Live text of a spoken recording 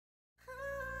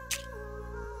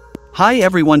Hi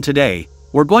everyone, today,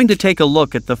 we're going to take a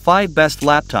look at the 5 best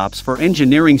laptops for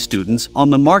engineering students on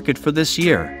the market for this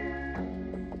year.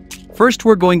 First,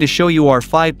 we're going to show you our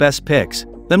 5 best picks,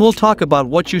 then we'll talk about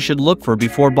what you should look for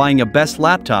before buying a best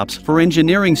laptops for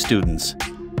engineering students.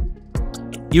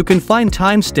 You can find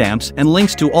timestamps and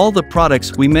links to all the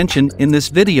products we mentioned in this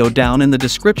video down in the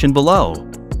description below.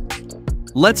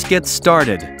 Let's get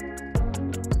started.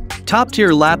 Top-tier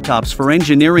laptops for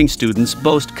engineering students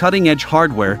boast cutting-edge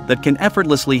hardware that can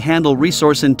effortlessly handle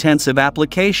resource-intensive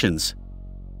applications.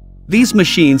 These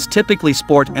machines typically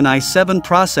sport an i7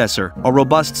 processor, a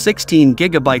robust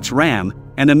 16GB RAM,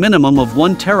 and a minimum of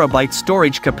 1TB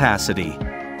storage capacity.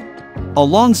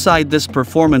 Alongside this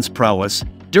performance prowess,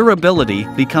 durability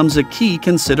becomes a key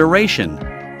consideration.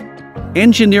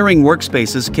 Engineering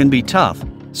workspaces can be tough,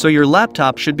 so your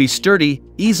laptop should be sturdy,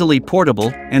 easily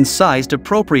portable, and sized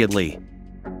appropriately.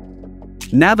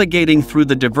 Navigating through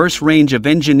the diverse range of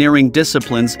engineering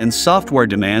disciplines and software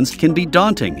demands can be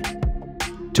daunting.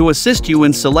 To assist you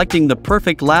in selecting the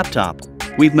perfect laptop,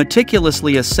 we've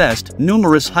meticulously assessed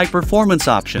numerous high-performance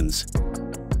options.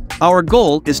 Our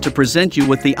goal is to present you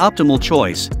with the optimal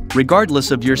choice,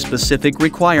 regardless of your specific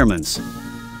requirements.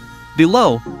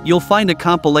 Below, you'll find a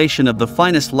compilation of the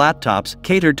finest laptops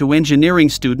catered to engineering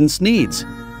students' needs.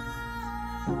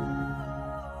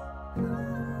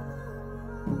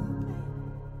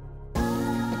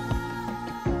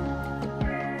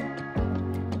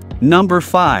 Number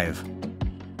 5.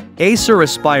 Acer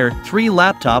Aspire 3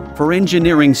 Laptop for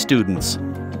Engineering Students.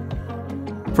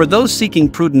 For those seeking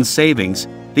prudent savings,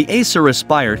 the Acer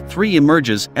Aspire 3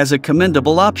 emerges as a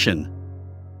commendable option.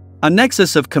 A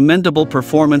nexus of commendable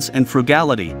performance and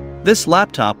frugality, this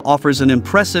laptop offers an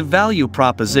impressive value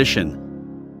proposition.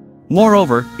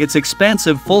 Moreover, its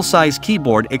expansive full-size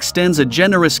keyboard extends a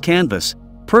generous canvas,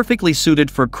 perfectly suited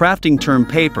for crafting term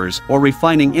papers or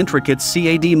refining intricate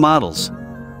CAD models.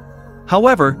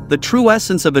 However, the true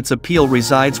essence of its appeal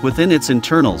resides within its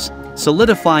internals,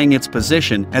 solidifying its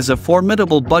position as a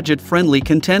formidable budget-friendly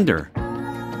contender.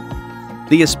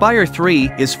 The Aspire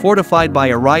 3 is fortified by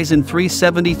a Ryzen 3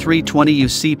 7320U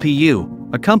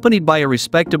CPU, accompanied by a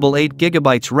respectable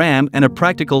 8GB RAM and a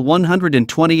practical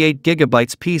 128GB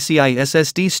PCI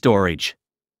SSD storage.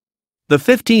 The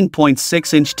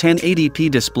 15.6-inch 1080p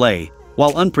display,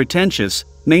 while unpretentious,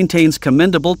 maintains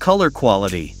commendable color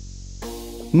quality.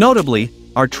 Notably,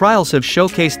 our trials have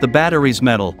showcased the battery's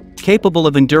mettle, capable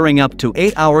of enduring up to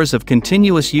 8 hours of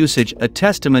continuous usage, a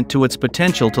testament to its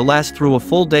potential to last through a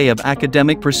full day of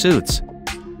academic pursuits.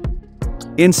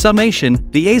 In summation,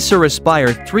 the Acer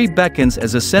Aspire 3 beckons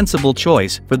as a sensible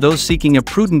choice for those seeking a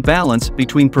prudent balance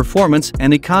between performance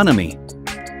and economy.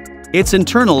 Its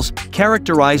internals,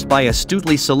 characterized by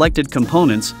astutely selected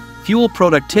components, fuel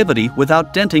productivity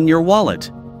without denting your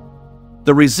wallet.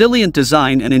 The resilient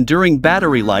design and enduring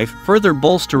battery life further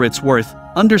bolster its worth,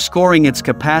 underscoring its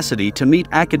capacity to meet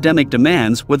academic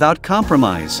demands without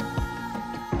compromise.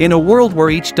 In a world where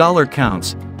each dollar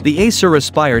counts, the Acer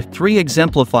Aspire 3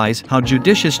 exemplifies how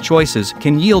judicious choices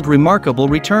can yield remarkable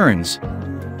returns.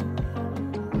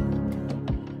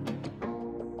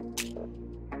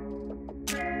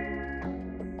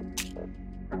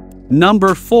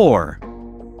 Number 4.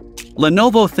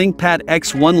 Lenovo ThinkPad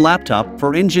X1 Laptop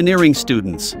for Engineering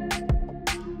Students.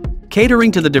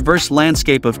 Catering to the diverse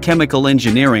landscape of chemical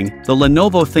engineering, the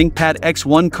Lenovo ThinkPad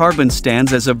X1 Carbon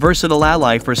stands as a versatile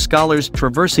ally for scholars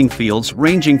traversing fields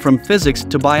ranging from physics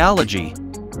to biology.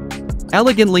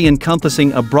 Elegantly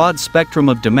encompassing a broad spectrum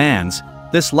of demands,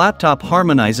 this laptop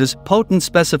harmonizes potent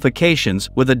specifications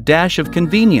with a dash of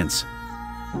convenience.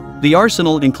 The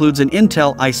arsenal includes an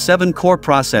Intel i7 core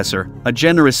processor, a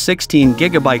generous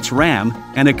 16GB RAM,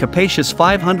 and a capacious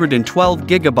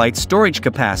 512GB storage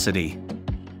capacity.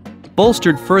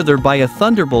 Bolstered further by a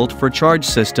Thunderbolt for charge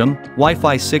system,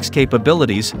 Wi-Fi 6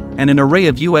 capabilities, and an array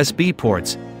of USB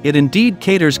ports, it indeed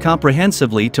caters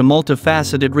comprehensively to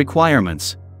multifaceted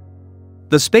requirements.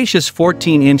 The spacious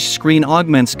 14-inch screen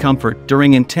augments comfort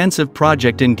during intensive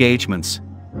project engagements.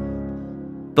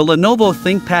 The Lenovo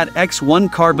ThinkPad X1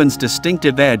 Carbon's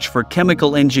distinctive edge for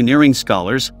chemical engineering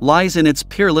scholars lies in its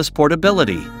peerless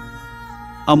portability.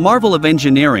 A marvel of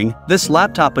engineering, this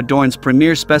laptop adorns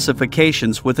premier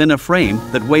specifications within a frame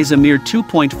that weighs a mere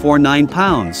 2.49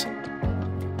 pounds.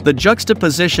 The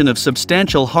juxtaposition of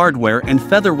substantial hardware and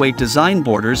featherweight design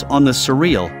borders on the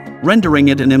surreal, rendering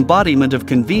it an embodiment of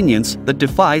convenience that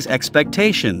defies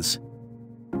expectations.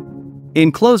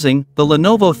 In closing, the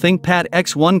Lenovo ThinkPad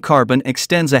X1 Carbon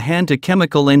extends a hand to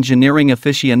chemical engineering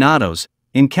aficionados,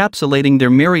 encapsulating their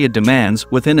myriad demands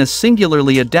within a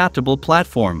singularly adaptable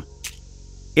platform.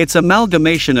 Its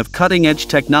amalgamation of cutting-edge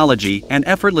technology and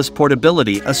effortless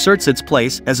portability asserts its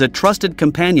place as a trusted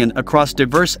companion across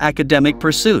diverse academic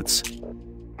pursuits.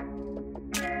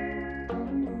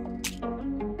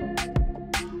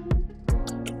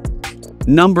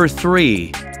 Number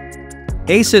 3.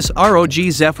 Asus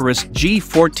ROG Zephyrus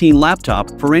G14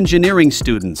 laptop for engineering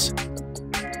students.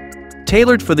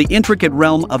 Tailored for the intricate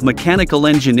realm of mechanical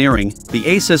engineering, the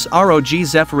Asus ROG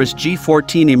Zephyrus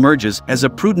G14 emerges as a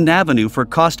prudent avenue for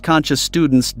cost-conscious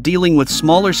students dealing with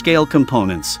smaller-scale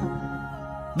components.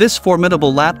 This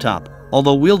formidable laptop,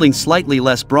 although wielding slightly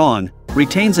less brawn,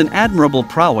 retains an admirable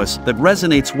prowess that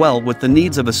resonates well with the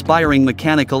needs of aspiring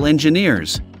mechanical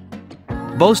engineers.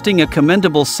 Boasting a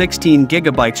commendable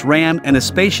 16GB RAM and a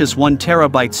spacious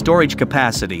 1TB storage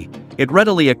capacity, it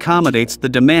readily accommodates the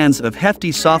demands of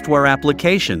hefty software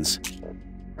applications.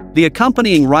 The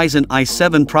accompanying Ryzen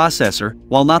i7 processor,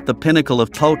 while not the pinnacle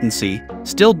of potency,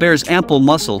 still bears ample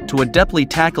muscle to adeptly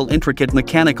tackle intricate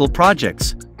mechanical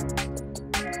projects.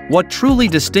 What truly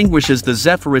distinguishes the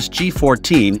Zephyrus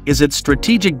G14 is its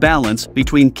strategic balance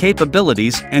between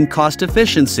capabilities and cost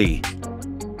efficiency.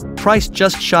 Priced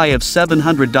just shy of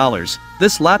 $700,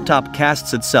 this laptop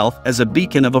casts itself as a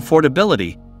beacon of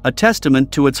affordability, a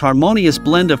testament to its harmonious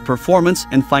blend of performance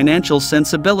and financial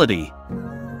sensibility.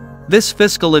 This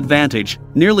fiscal advantage,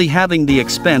 nearly halving the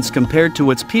expense compared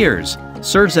to its peers,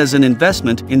 serves as an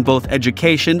investment in both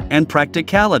education and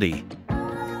practicality.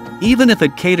 Even if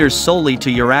it caters solely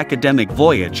to your academic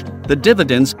voyage, the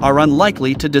dividends are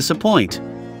unlikely to disappoint.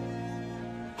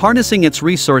 Harnessing its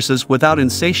resources without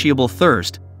insatiable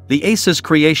thirst, the Asus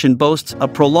creation boasts a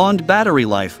prolonged battery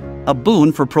life, a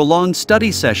boon for prolonged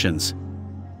study sessions.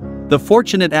 The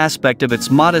fortunate aspect of its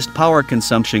modest power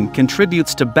consumption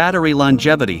contributes to battery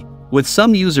longevity, with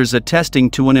some users attesting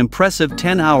to an impressive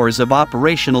 10 hours of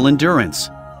operational endurance.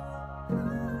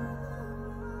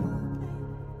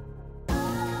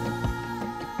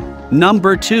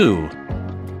 Number 2.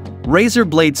 Razer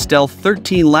Blade Stealth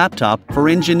 13 laptop for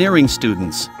engineering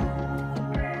students.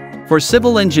 For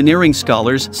civil engineering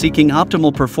scholars seeking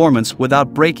optimal performance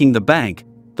without breaking the bank,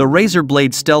 the Razer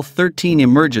Blade Stealth 13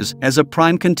 emerges as a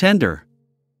prime contender.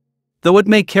 Though it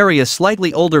may carry a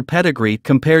slightly older pedigree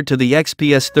compared to the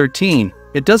XPS 13,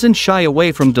 it doesn't shy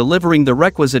away from delivering the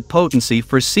requisite potency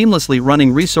for seamlessly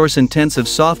running resource-intensive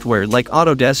software like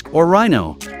Autodesk or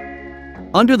Rhino.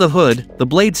 Under the hood, the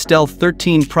Blade Stealth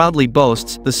 13 proudly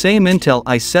boasts the same Intel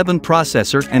i7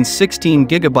 processor and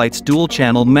 16GB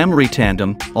dual-channel memory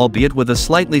tandem, albeit with a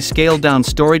slightly scaled-down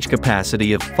storage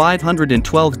capacity of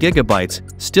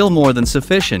 512GB, still more than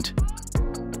sufficient.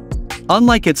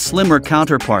 Unlike its slimmer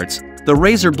counterparts, the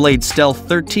Razer Blade Stealth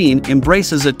 13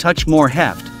 embraces a touch more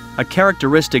heft, a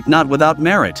characteristic not without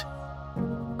merit.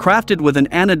 Crafted with an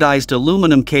anodized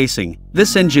aluminum casing,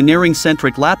 this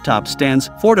engineering-centric laptop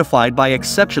stands fortified by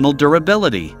exceptional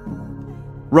durability.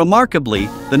 Remarkably,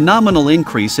 the nominal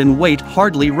increase in weight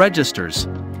hardly registers.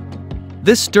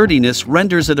 This sturdiness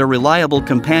renders it a reliable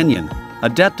companion,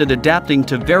 adept at adapting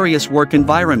to various work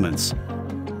environments.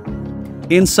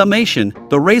 In summation,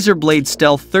 the Razer Blade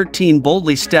Stealth 13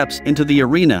 boldly steps into the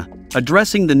arena,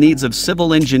 addressing the needs of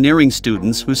civil engineering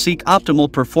students who seek optimal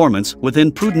performance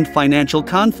within prudent financial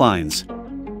confines.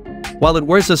 While it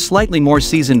wears a slightly more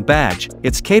seasoned badge,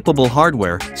 its capable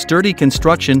hardware, sturdy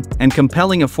construction, and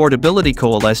compelling affordability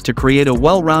coalesce to create a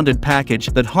well-rounded package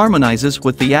that harmonizes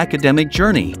with the academic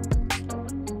journey.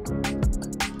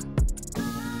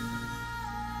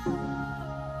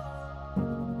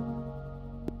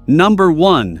 Number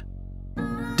 1.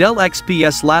 Dell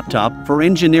XPS laptop for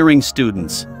engineering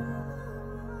students.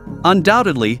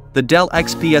 Undoubtedly, the Dell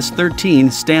XPS 13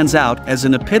 stands out as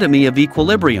an epitome of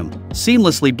equilibrium,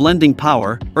 seamlessly blending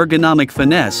power, ergonomic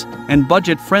finesse, and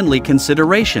budget-friendly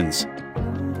considerations.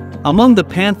 Among the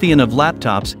pantheon of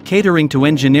laptops catering to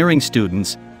engineering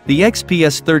students, the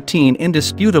XPS 13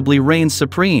 indisputably reigns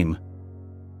supreme.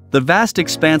 The vast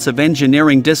expanse of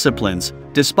engineering disciplines,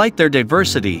 despite their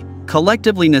diversity,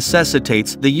 collectively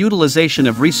necessitates the utilization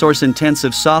of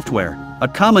resource-intensive software, a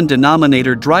common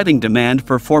denominator driving demand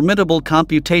for formidable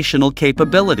computational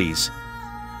capabilities.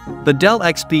 The Dell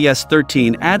XPS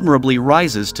 13 admirably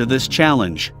rises to this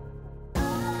challenge.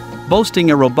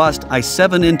 Boasting a robust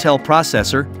i7 Intel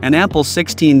processor, an ample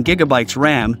 16GB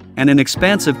RAM, and an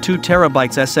expansive 2TB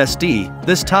SSD,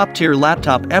 this top-tier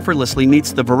laptop effortlessly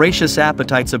meets the voracious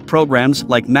appetites of programs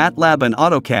like MATLAB and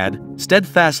AutoCAD,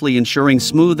 steadfastly ensuring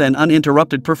smooth and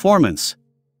uninterrupted performance.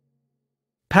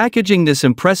 Packaging this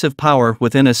impressive power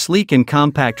within a sleek and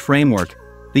compact framework,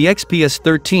 the XPS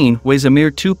 13 weighs a mere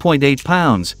 2.8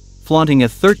 pounds, flaunting a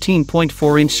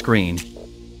 13.4-inch screen.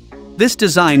 This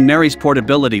design marries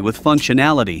portability with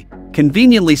functionality,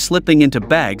 conveniently slipping into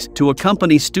bags to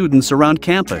accompany students around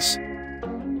campus.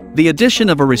 The addition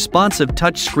of a responsive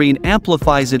touchscreen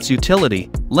amplifies its utility,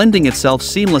 lending itself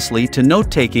seamlessly to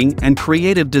note-taking and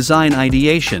creative design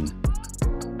ideation.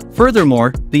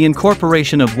 Furthermore, the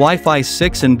incorporation of Wi-Fi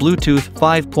 6 and Bluetooth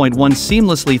 5.1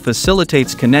 seamlessly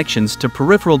facilitates connections to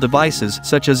peripheral devices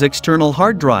such as external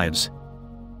hard drives.